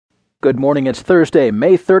Good morning, it's Thursday,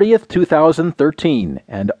 May 30th, 2013,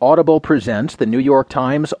 and Audible presents the New York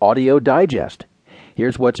Times Audio Digest.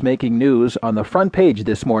 Here's what's making news on the front page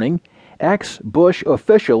this morning. Ex-Bush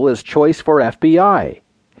official is choice for FBI.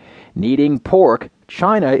 Needing pork,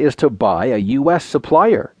 China is to buy a U.S.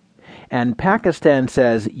 supplier. And Pakistan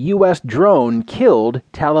says U.S. drone killed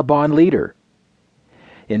Taliban leader.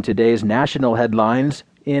 In today's national headlines,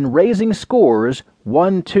 in raising scores,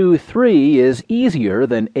 1, 2, 3 is easier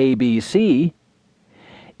than ABC.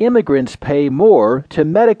 Immigrants pay more to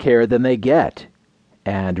Medicare than they get.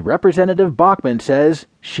 And Representative Bachmann says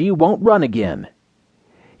she won't run again.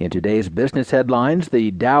 In today's business headlines,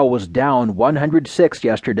 the Dow was down 106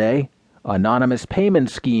 yesterday. Anonymous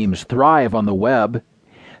payment schemes thrive on the web.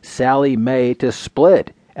 Sallie Mae to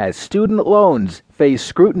split as student loans face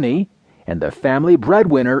scrutiny, and the family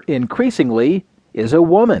breadwinner increasingly is a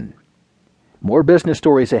woman. More business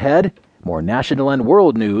stories ahead, more national and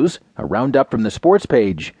world news, a roundup from the sports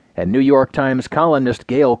page, and New York Times columnist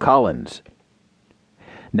Gail Collins.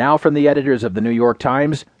 Now from the editors of the New York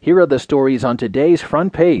Times, here are the stories on today's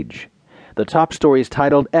front page. The top story is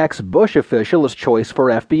titled Ex-Bush Official is Choice for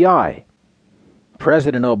FBI.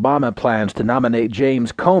 President Obama plans to nominate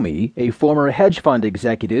James Comey, a former hedge fund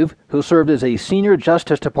executive who served as a senior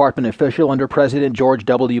Justice Department official under President George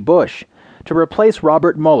W. Bush, to replace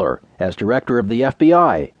Robert Mueller as director of the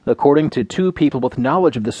FBI, according to two people with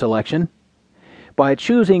knowledge of the selection. By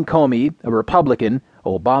choosing Comey, a Republican,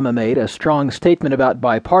 Obama made a strong statement about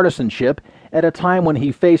bipartisanship at a time when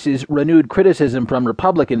he faces renewed criticism from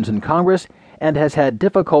Republicans in Congress and has had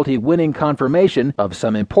difficulty winning confirmation of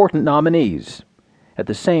some important nominees. At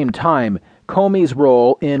the same time, Comey's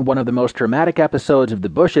role in one of the most dramatic episodes of the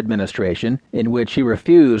Bush administration, in which he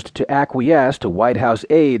refused to acquiesce to White House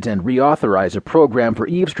aides and reauthorize a program for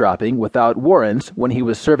eavesdropping without warrants when he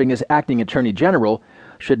was serving as acting attorney general,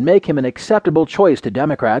 should make him an acceptable choice to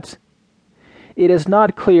Democrats. It is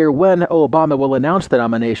not clear when Obama will announce the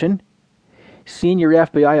nomination. Senior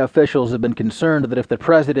FBI officials have been concerned that if the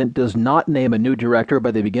president does not name a new director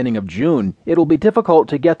by the beginning of June, it will be difficult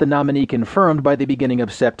to get the nominee confirmed by the beginning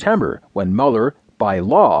of September, when Mueller, by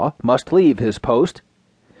law, must leave his post.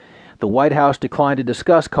 The White House declined to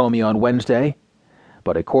discuss Comey on Wednesday,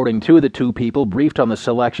 but according to the two people briefed on the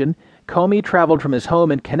selection, Comey traveled from his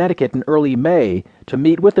home in Connecticut in early May to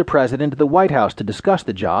meet with the president at the White House to discuss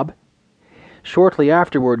the job. Shortly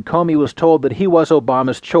afterward, Comey was told that he was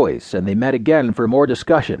Obama's choice, and they met again for more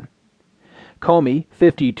discussion. Comey,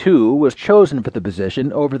 52, was chosen for the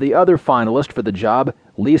position over the other finalist for the job,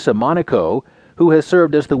 Lisa Monaco, who has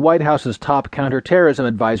served as the White House's top counterterrorism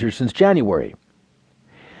advisor since January.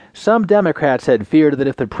 Some Democrats had feared that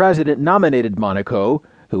if the president nominated Monaco,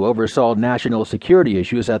 who oversaw national security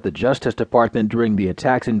issues at the Justice Department during the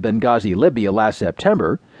attacks in Benghazi, Libya last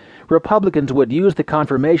September, Republicans would use the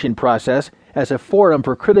confirmation process as a forum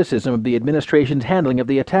for criticism of the administration's handling of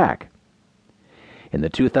the attack. In the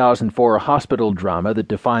 2004 hospital drama that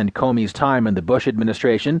defined Comey's time in the Bush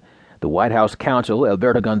administration, the White House counsel,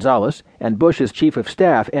 Alberto Gonzales, and Bush's chief of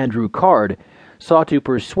staff, Andrew Card, sought to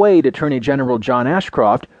persuade Attorney General John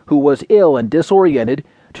Ashcroft, who was ill and disoriented,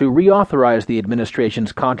 to reauthorize the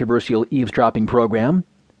administration's controversial eavesdropping program.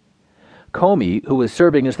 Comey, who was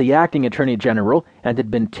serving as the acting attorney general and had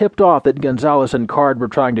been tipped off that Gonzales and Card were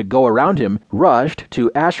trying to go around him, rushed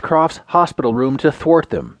to Ashcroft's hospital room to thwart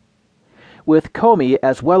them. With Comey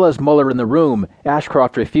as well as Mueller in the room,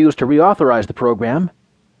 Ashcroft refused to reauthorize the program.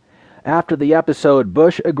 After the episode,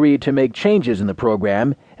 Bush agreed to make changes in the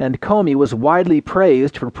program, and Comey was widely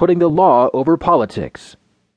praised for putting the law over politics.